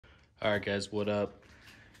Alright guys, what up?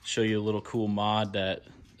 Show you a little cool mod that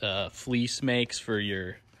Fleece makes for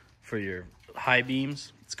your high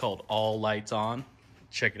beams. It's called All Lights On.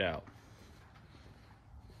 Check it out.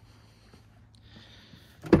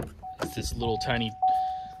 It's this little tiny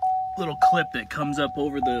little clip that comes up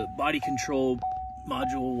over the body control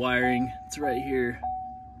module wiring. It's right here.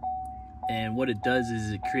 And what it does is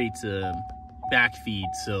it creates a back feed,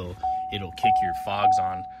 so it'll kick your fogs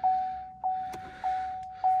on.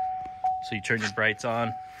 So you turn your brights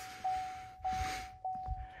on,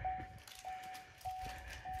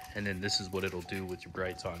 and then this is what it'll do with your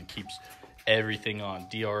brights on. It keeps everything on,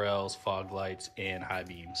 DRLs, fog lights, and high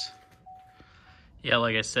beams. Yeah,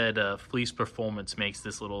 like I said, Fleece Performance makes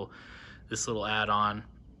this little add-on.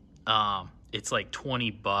 It's like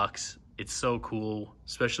 20 bucks. It's so cool,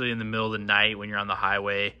 especially in the middle of the night when you're on the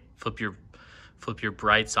highway. Flip your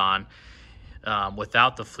brights on.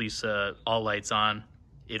 Without the Fleece All Lights On,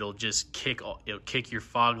 it'll just kick your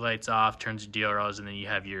fog lights off, turns your DRLs, and then you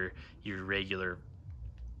have your regular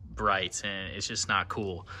brights, and it's just not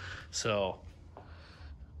cool. So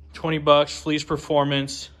 20 bucks, Fleece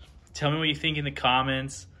Performance. Tell me what you think in the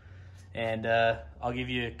comments, and I'll give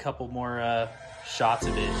you a couple more shots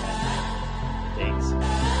of it. Thanks.